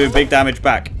 but I'm doing big damage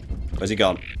back. Where's he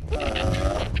gone?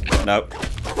 No.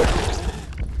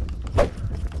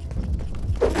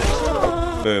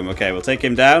 Boom. Okay, we'll take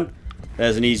him down.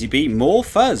 There's an easy beat. More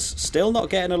fuzz. Still not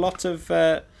getting a lot of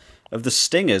the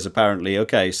stingers, apparently.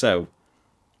 Okay, so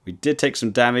we did take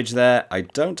some damage there. I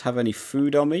don't have any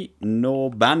food on me, nor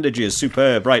bandages.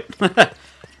 Superb. Right.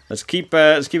 let's keep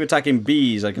attacking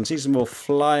bees. I can see some more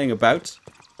flying about.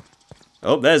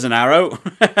 Oh, there's an arrow.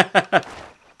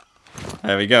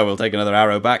 There we go. We'll take another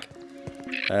arrow back.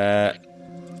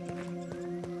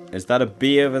 Is that a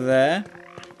bee over there?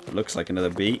 It looks like another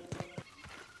bee.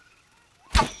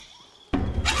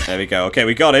 There we go. Okay,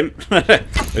 we got him.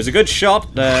 It was a good shot.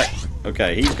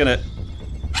 Okay, he's gonna...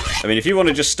 I mean, if you want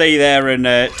to just stay there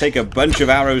and take a bunch of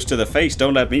arrows to the face,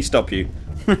 don't let me stop you.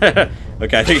 Okay,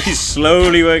 I think he's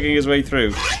slowly working his way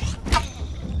through.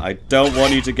 I don't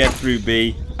want you to get through,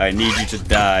 bee. I need you to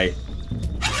die.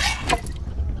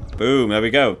 Boom, there we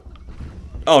go.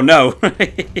 Oh no!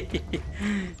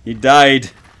 He died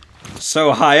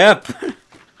so high up.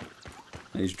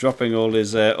 He's dropping all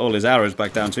his arrows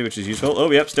back down too, which is useful. Oh,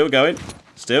 yep, still going.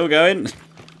 Still going.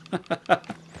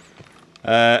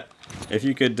 If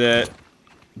you could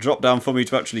drop down for me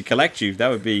to actually collect you, that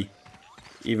would be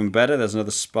even better. There's another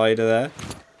spider there.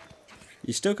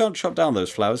 You still can't chop down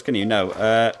those flowers, can you?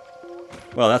 No.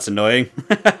 Well, that's annoying.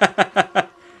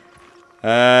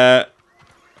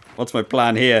 What's my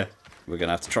plan here? We're going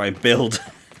to have to try and build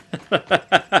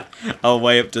our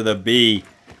way up to the bee.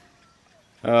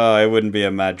 Oh, it wouldn't be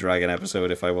a Mad Dragon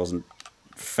episode if I wasn't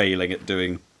failing at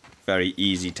doing very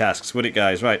easy tasks, would it,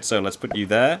 guys? Right, so let's put you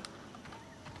there.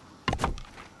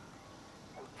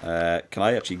 Can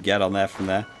I actually get on there from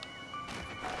there?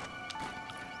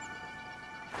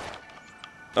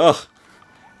 Oh,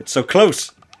 it's so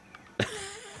close.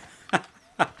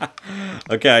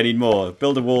 Okay, I need more.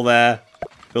 Build a wall there.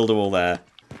 Build a wall there.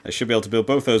 I should be able to build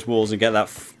both those walls and get that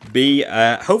bee.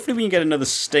 Hopefully we can get another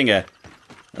stinger.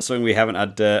 That's something we haven't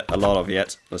had a lot of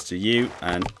yet. Let's do you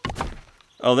and...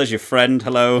 Oh, there's your friend.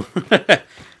 Hello.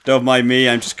 Don't mind me.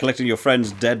 I'm just collecting your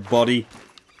friend's dead body.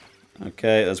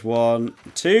 Okay, there's 1,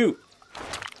 2.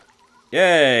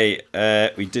 Yay.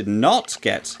 We did not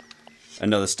get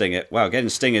another stinger. Wow, getting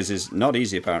stingers is not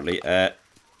easy, apparently.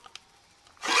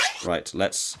 Right,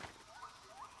 let's...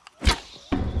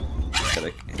 Get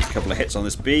a couple of hits on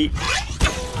this bee.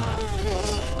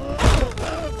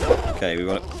 Okay, we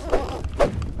got it.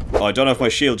 Oh, I don't know if my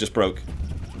shield just broke.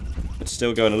 It's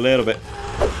still going a little bit.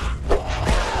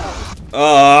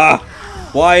 Ah! Oh,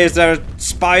 why is there a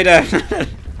spider?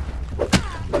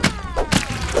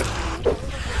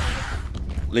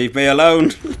 Leave me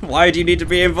alone. Why do you need to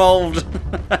be involved?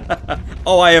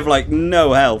 Oh, I have like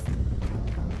no health.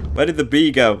 Where did the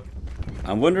bee go?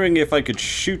 I'm wondering if I could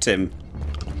shoot him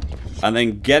and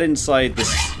then get inside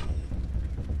this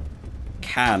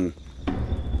can.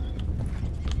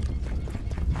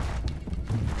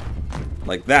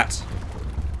 Like that.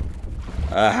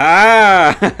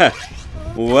 Aha!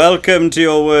 Welcome to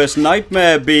your worst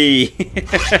nightmare, bee.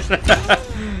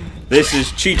 This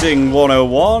is cheating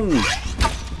 101.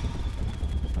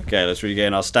 Okay, let's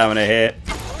regain our stamina here.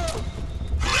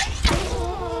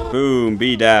 Boom,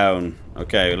 bee down.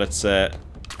 Okay, let's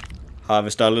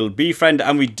harvest our little bee friend.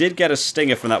 And we did get a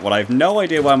stinger from that one. I have no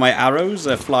idea why my arrows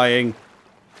are flying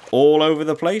all over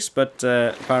the place, but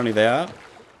apparently they are.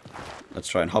 Let's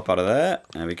try and hop out of there.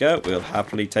 There we go. We'll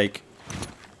happily take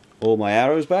all my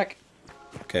arrows back.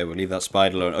 Okay, we'll leave that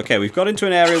spider alone. Okay, we've got into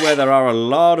an area where there are a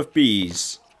lot of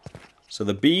bees. So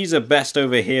the bees are best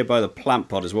over here by the plant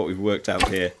pot is what we've worked out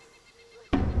here.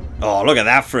 Oh, look at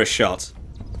that for a shot.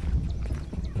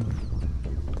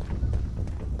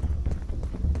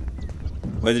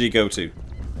 Where did he go to?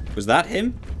 Was that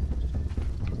him?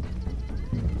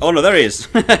 Oh, no, there he is.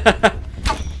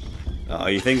 Oh,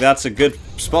 you think that's a good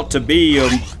spot to be? You're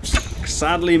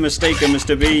sadly mistaken,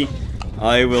 Mr. B.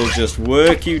 I will just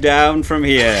work you down from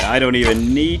here. I don't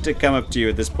even need to come up to you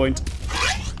at this point.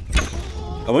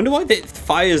 I wonder why it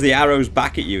fires the arrows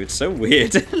back at you. It's so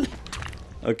weird.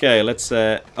 Okay, let's...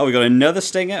 oh, we got another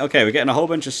stinger. Okay, we're getting a whole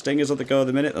bunch of stingers on the go at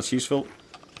the minute. That's useful.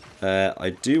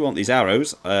 I do want these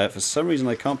arrows. For some reason,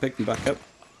 I can't pick them back up.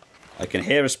 I can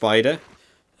hear a spider.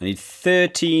 I need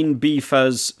 13 bee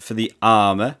fuzz for the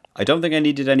armor. I don't think I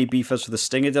needed any bee fuzz for the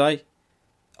stinger, did I?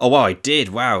 Oh, wow, I did.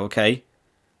 Wow, okay.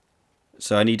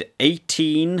 So I need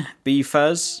 18 bee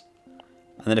fuzz.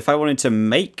 And then if I wanted to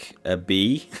make a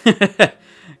bee,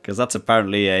 because that's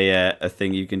apparently a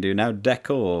thing you can do now,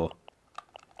 decor.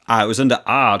 Ah, it was under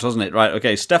art, wasn't it? Right,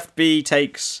 okay, stuffed bee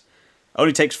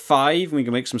only takes 5, and we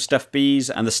can make some stuffed bees.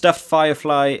 And the stuffed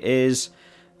firefly is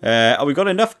Oh, we've got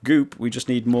enough goop. We just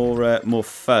need more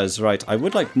fuzz. Right, I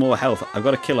would like more health. I've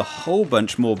got to kill a whole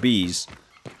bunch more bees.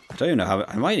 I don't know how...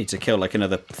 I might need to kill like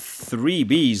another 3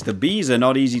 bees. The bees are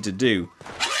not easy to do.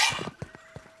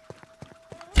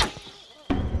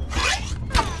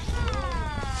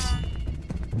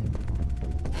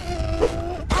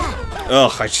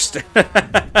 Ugh, I just...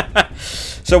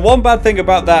 So one bad thing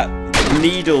about that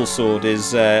needle sword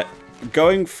is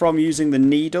going from using the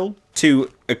needle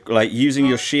to like using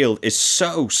your shield is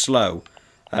so slow.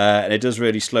 And it does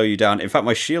really slow you down. In fact,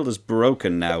 my shield is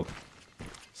broken now.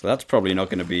 So that's probably not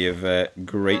going to be of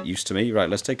great use to me. Right,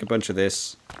 let's take a bunch of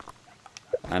this.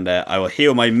 And I will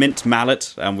heal my mint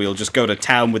mallet. And we'll just go to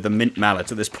town with the mint mallet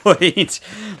at this point.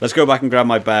 Let's go back and grab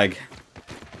my bag.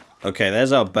 Okay,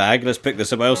 there's our bag. Let's pick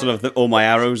this up. I also love that all my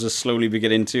arrows are slowly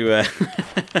beginning to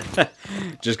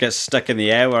just get stuck in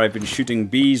the air where I've been shooting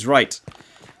bees. Right.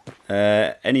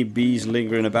 Any bees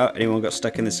lingering about? Anyone got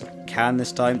stuck in this can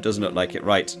this time? Doesn't look like it.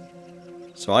 Right.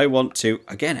 So I want to...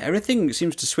 Again, everything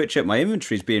seems to switch up. My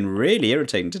inventory's being really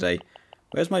irritating today.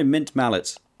 Where's my mint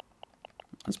mallet?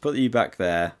 Let's put you back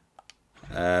there.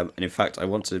 And in fact, I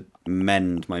want to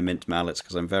mend my mint mallets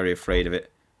because I'm very afraid of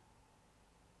it.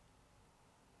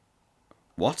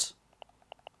 What?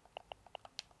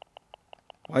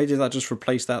 Why did that just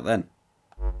replace that then?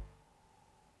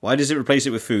 Why does it replace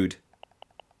it with food?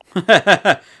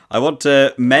 I want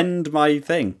to mend my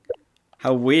thing.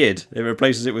 How weird. It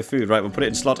replaces it with food. Right, we'll put it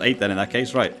in slot 8 then in that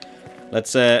case. Right.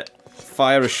 Let's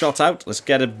fire a shot out. Let's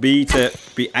get a bee to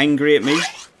be angry at me.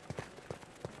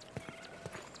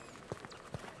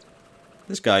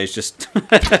 This guy is just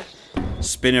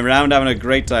spinning around having a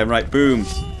great time. Right, boom.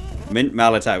 Mint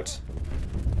mallet out.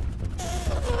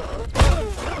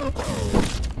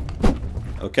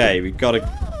 Okay, we've got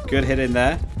a good hit in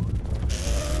there.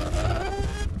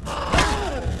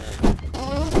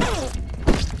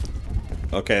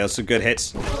 Okay, that's some good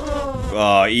hits.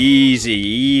 Oh, easy,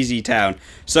 easy town.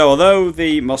 So, although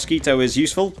the mosquito is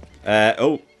useful...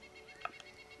 oh.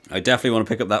 I definitely want to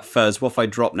pick up that fuzz. What if I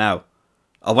drop now?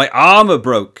 Oh, my armor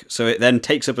broke. So it then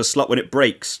takes up a slot when it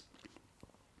breaks.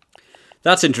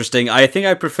 That's interesting. I think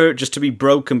I prefer it just to be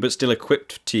broken but still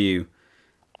equipped to you.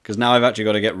 Because now I've actually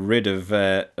got to get rid of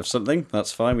something.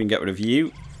 That's fine. We can get rid of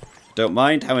you. Don't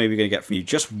mind. How many are we going to get from you?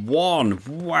 Just 1.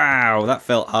 Wow, that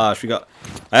felt harsh. I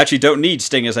actually don't need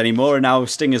stingers anymore. And now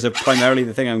stingers are primarily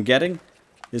the thing I'm getting.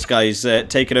 This guy's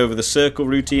taken over the circle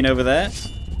routine over there.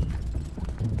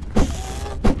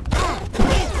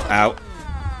 Ow.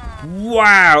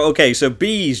 Wow. Okay, so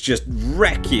bees just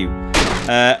wreck you.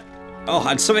 Oh,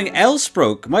 and something else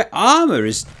broke. My armor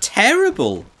is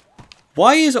terrible.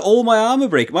 Why is all my armor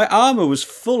breaking? My armor was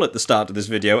full at the start of this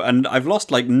video, and I've lost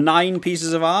like 9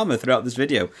 pieces of armor throughout this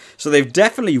video. So they've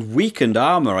definitely weakened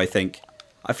armor, I think.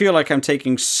 I feel like I'm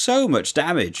taking so much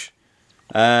damage.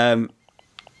 I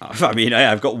mean,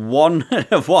 I've got one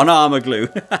armor glue.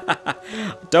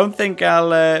 Don't think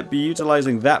I'll be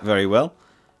utilizing that very well.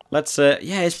 Let's,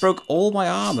 yeah, it's broke all my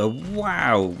armor.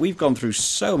 Wow, we've gone through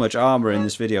so much armor in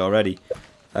this video already.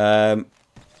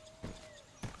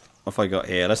 What have I got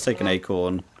here? Let's take an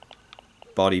acorn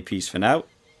body piece for now.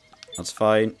 That's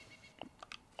fine.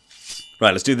 Right,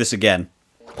 let's do this again.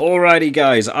 Alrighty,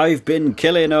 guys. I've been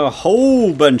killing a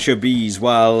whole bunch of bees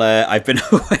while I've been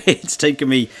away. It's taken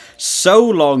me so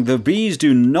long. The bees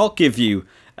do not give you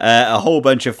a whole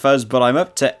bunch of fuzz, but I'm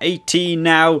up to 18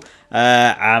 now.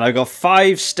 And I got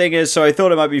 5 stingers, so I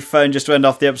thought it might be fun just to end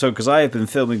off the episode because I have been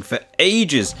filming for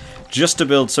ages just to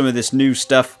build some of this new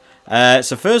stuff.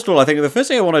 So first of all, I think the first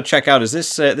thing I want to check out is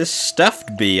this this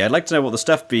stuffed bee. I'd like to know what the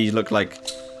stuffed bees look like.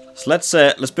 So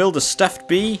let's build a stuffed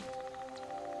bee.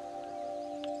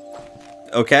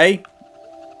 Okay.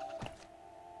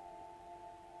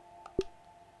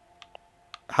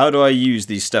 How do I use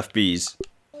these stuffed bees?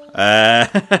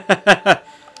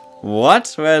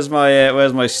 What? Where's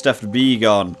my stuffed bee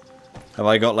gone? Have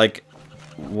I got like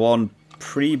one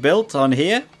pre-built on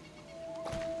here?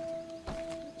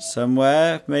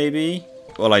 Somewhere, maybe.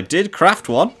 Well, I did craft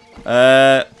one.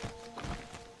 How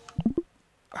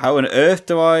on earth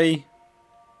do I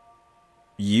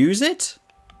use it?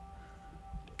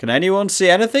 Can anyone see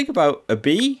anything about a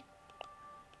bee?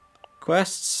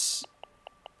 Quests.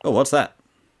 Oh, what's that?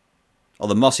 Oh,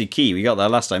 the mossy key. We got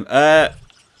that last time.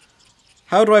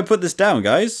 How do I put this down,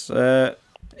 guys?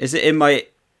 Is it in my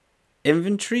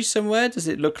inventory somewhere? Does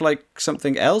it look like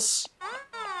something else?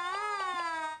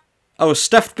 Oh,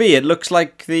 stuffed bee. It looks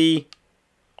like the...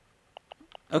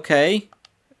 Okay.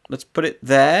 Let's put it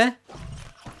there.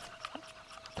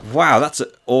 Wow, that's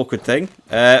an awkward thing.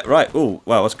 Right. Oh,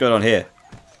 wow. What's going on here?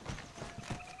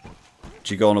 Did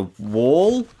you go on a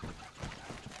wall?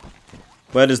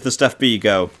 Where does the stuff bee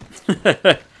go?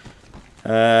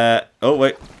 Oh,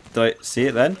 wait. Did I see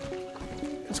it then?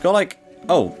 It's got like...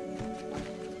 Oh.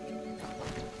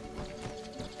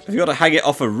 Have you got to hang it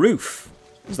off a roof?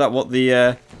 Is that what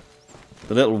the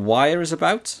little wire is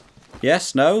about?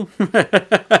 Yes? No?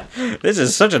 This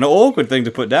is such an awkward thing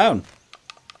to put down.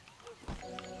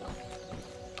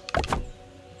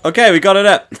 Okay, we got it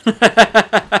up.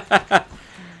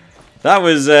 That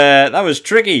was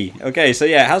tricky. Okay, so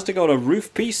yeah, it has to go on a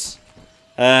roof piece.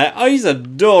 Oh, he's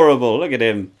adorable. Look at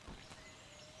him.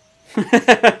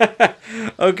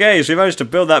 Okay, so we managed to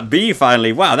build that bee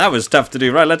finally. Wow, that was tough to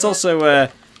do. Right, let's also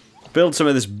build some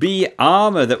of this bee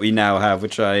armor that we now have,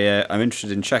 which I'm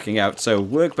interested in checking out. So,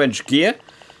 workbench gear.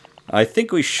 I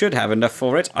think we should have enough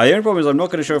for it. The only problem is I'm not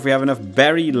going to sure if we have enough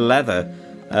berry leather.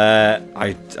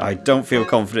 I don't feel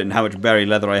confident in how much berry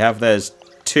leather I have. There's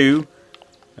 2.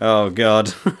 Oh,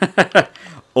 God.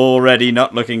 Already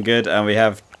not looking good. And we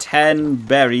have 10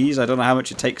 berries. I don't know how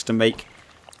much it takes to make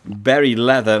berry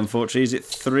leather, unfortunately. Is it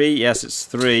 3? Yes, it's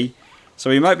 3. So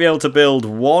we might be able to build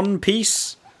 1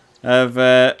 piece of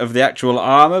the actual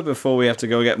armor before we have to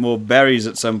go get more berries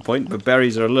at some point. But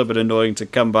berries are a little bit annoying to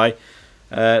come by.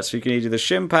 So you can either the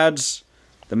shin pads,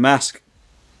 the mask.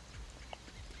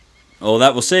 Oh,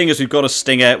 that. Well, seeing as we've got a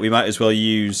stinger, we might as well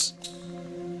use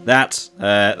that.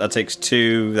 That takes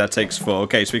 2. That takes 4.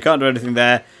 Okay, so we can't do anything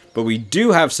there. But we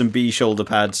do have some bee shoulder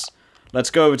pads.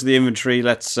 Let's go over to the inventory.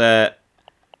 Let's...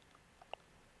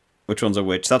 which ones are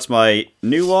which? That's my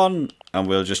new one. And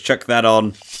we'll just chuck that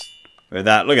on. With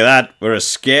that. Look at that. We're a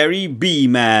scary bee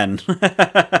man.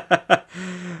 What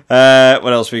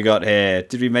else we got here?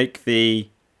 Did we make the...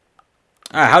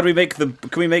 how do we make the...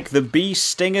 Can we make the bee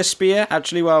stinger spear?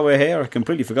 Actually, while we're here, I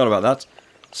completely forgot about that.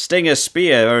 Stinger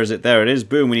spear. Where is it? There it is.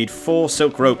 Boom. We need 4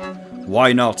 silk rope.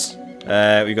 Why not?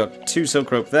 We got 2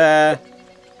 silk rope there.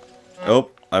 Oh,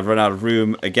 I've run out of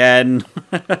room again.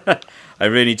 I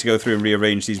really need to go through and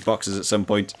rearrange these boxes at some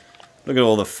point. Look at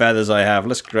all the feathers I have.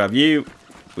 Let's grab you.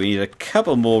 We need a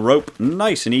couple more rope.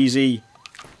 Nice and easy.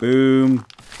 Boom.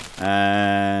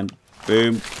 And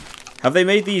boom. Have they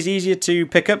made these easier to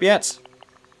pick up yet?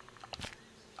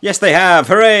 Yes, they have.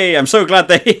 Hooray! I'm so glad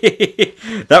they...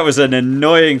 That was an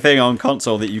annoying thing on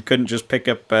console that you couldn't just pick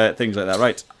up things like that.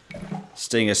 Right.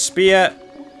 Stinger spear.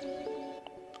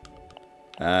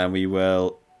 And we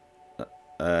will...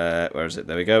 where is it?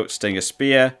 There we go. Stinger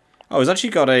spear. Oh, it's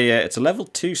actually got a... it's a level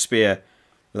 2 spear.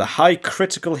 With a high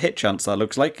critical hit chance, that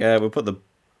looks like. We'll put the...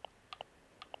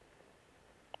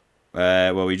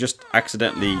 well, we just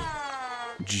accidentally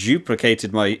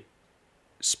duplicated my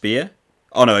spear.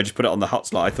 Oh, no, I just put it on the hot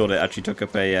slot. I thought it actually took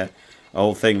up a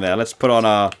whole thing there. Let's put on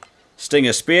our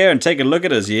stinger spear and take a look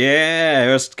at us. Yeah,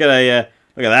 let's get a...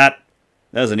 look at that.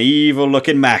 There's an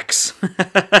evil-looking Max.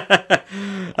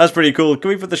 That's pretty cool. Can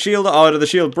we put the shield... Oh, the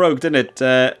shield broke, didn't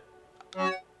it?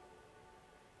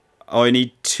 Oh, I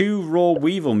need 2 raw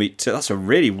weevil meat. That's a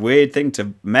really weird thing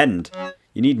to mend.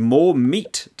 You need more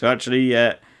meat to actually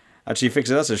fix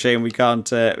it. That's a shame we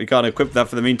can't equip that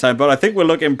for the meantime. But I think we're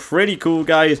looking pretty cool,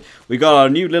 guys. We got our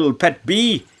new little pet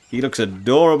bee. He looks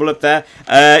adorable up there.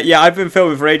 Yeah, I've been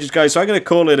filming for ages, guys, so I'm going to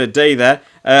call it a day there.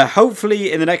 Hopefully,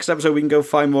 in the next episode, we can go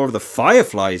find more of the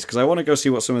fireflies, because I want to go see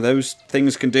what some of those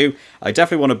things can do. I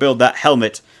definitely want to build that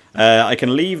helmet. I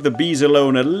can leave the bees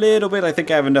alone a little bit. I think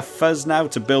I have enough fuzz now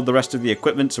to build the rest of the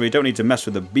equipment, so we don't need to mess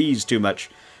with the bees too much.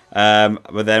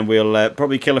 But then we'll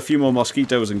probably kill a few more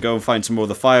mosquitoes and go and find some more of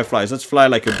the fireflies. Let's fly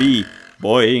like a bee.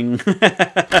 Boing.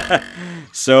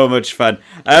 So much fun.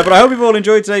 But I hope you've all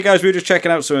enjoyed today, guys. We were just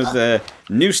checking out some of the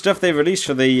new stuff they've released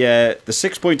for the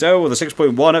 6.0 or the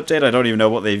 6.1 update. I don't even know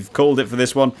what they've called it for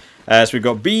this one. So we've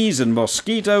got bees and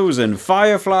mosquitoes and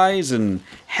fireflies and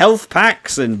health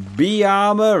packs and bee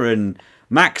armor and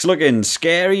Max looking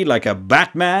scary like a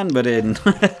Batman, but in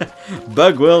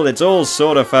Bug World. It's all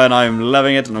sort of fun. I'm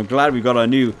loving it, and I'm glad we've got our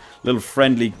new little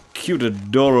friendly, cute,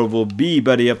 adorable bee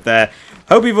buddy up there.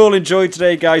 Hope you've all enjoyed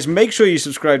today, guys. Make sure you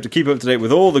subscribe to keep up to date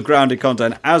with all the Grounded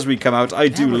content as we come out. I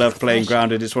do love playing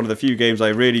Grounded. It's one of the few games I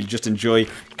really just enjoy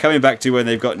coming back to when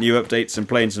they've got new updates and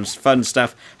playing some fun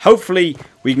stuff. Hopefully,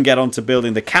 we can get on to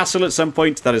building the castle at some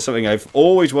point. That is something I've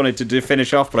always wanted to do,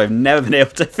 finish off, but I've never been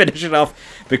able to finish it off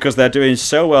because they're doing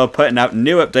so well putting out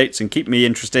new updates and keep me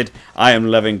interested. I am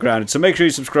loving Grounded. So make sure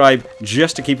you subscribe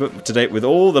just to keep up to date with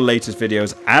all the latest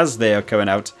videos as they are coming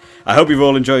out. I hope you've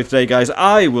all enjoyed today, guys.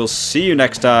 I will see you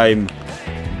next time.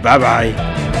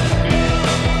 Bye-bye.